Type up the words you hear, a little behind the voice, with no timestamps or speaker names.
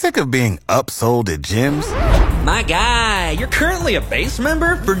Sick of being upsold at gyms? My guy, you're currently a base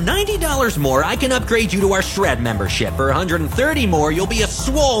member? For $90 more, I can upgrade you to our Shred membership. For $130 more, you'll be a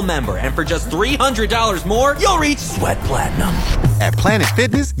Swole member. And for just $300 more, you'll reach Sweat Platinum. At Planet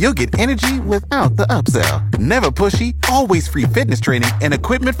Fitness, you'll get energy without the upsell. Never pushy, always free fitness training and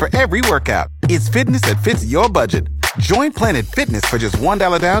equipment for every workout. It's fitness that fits your budget. Join Planet Fitness for just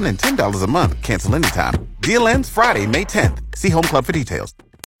 $1 down and $10 a month. Cancel anytime. Deal ends Friday, May 10th. See Home Club for details.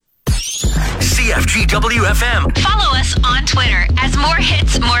 CFGWFM. Follow us on Twitter as more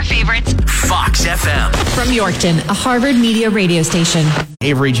hits, more favorites. Fox FM. From Yorkton, a Harvard Media radio station.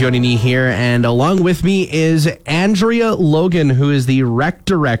 Avery joining me here, and along with me is Andrea Logan, who is the rec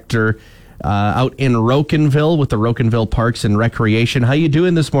director out in Rocanville with the Rocanville Parks and Recreation. How you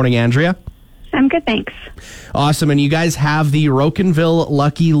doing this morning, Andrea? I'm good, thanks. Awesome, and you guys have the Rocanville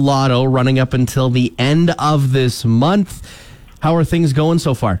Lucky Lotto running up until the end of this month. How are things going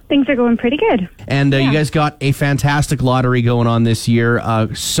so far? Things are going pretty good. And you guys got a fantastic lottery going on this year.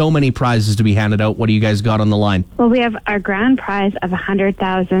 So many prizes to be handed out. What do you guys got on the line? Well, we have our grand prize of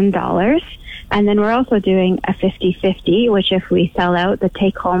 $100,000. And then we're also doing a 50-50, which if we sell out, the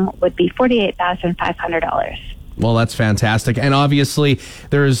take-home would be $48,500. Well, that's fantastic. And obviously,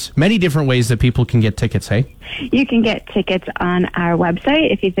 there's many different ways that people can get tickets, hey? You can get tickets on our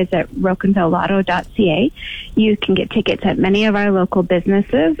website. If you visit rocanvillelotto.ca, you can get tickets at many of our local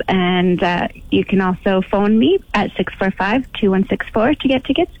businesses. And you can also phone me at 645-2164 to get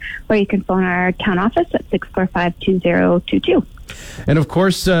tickets, or you can phone our town office at 645-2022. And of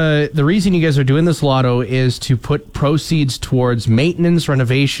course, the reason you guys are doing this lotto is to put proceeds towards maintenance,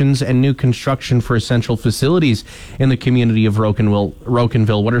 renovations, and new construction for essential facilities in the community of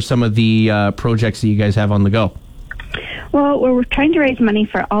Rocanville. What are some of the projects that you guys have on the go? Well, we're trying to raise money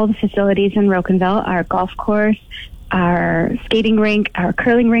for all the facilities in Rocanville, our golf course, our skating rink, our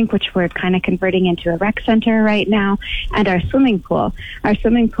curling rink, which we're kind of converting into a rec center right now, and our swimming pool. Our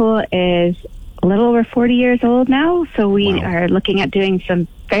swimming pool is a little over 40 years old now, so we are looking at doing some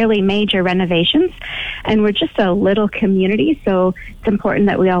fairly major renovations, and we're just a little community, so it's important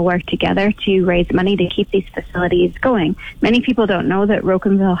that we all work together to raise money to keep these facilities going. Many people don't know that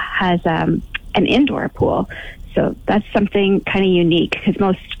Rocanville has an indoor pool, so that's something kind of unique because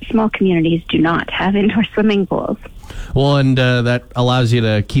most small communities do not have indoor swimming pools. Well, and that allows you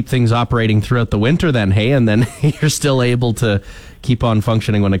to keep things operating throughout the winter then, hey? And then you're still able to keep on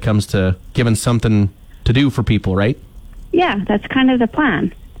functioning when it comes to giving something to do for people, right? Yeah, that's kind of the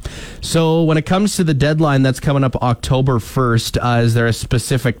plan. So when it comes to the deadline that's coming up October 1st, is there a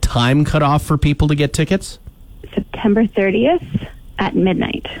specific time cutoff for people to get tickets? September 30th at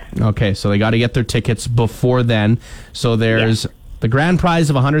midnight. Okay, so they got to get their tickets before then. So there's the grand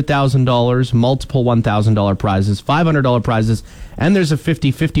prize of $100,000, multiple $1,000 prizes, $500 prizes, and there's a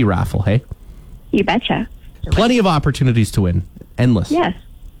 50-50 raffle, hey? You betcha. Plenty of opportunities to win. Endless. Yes.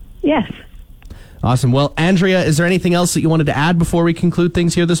 Yes. Awesome. Well, Andrea, is there anything else that you wanted to add before we conclude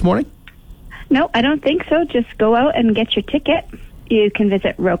things here this morning? No, I don't think so. Just go out and get your ticket. You can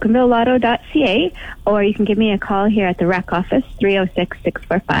visit rocanvillelotto.ca, or you can give me a call here at the rec office,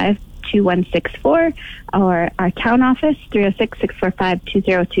 306-645-2164, or our town office,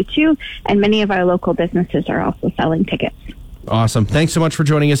 306-645-2022, and many of our local businesses are also selling tickets. Awesome. Thanks so much for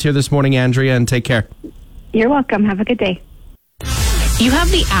joining us here this morning, Andrea, and take care. You're welcome. Have a good day. You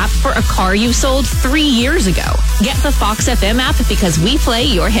have the app for a car you sold 3 years ago. Get the Fox FM app because we play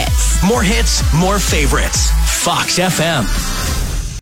your hits. More hits, more favorites. Fox FM.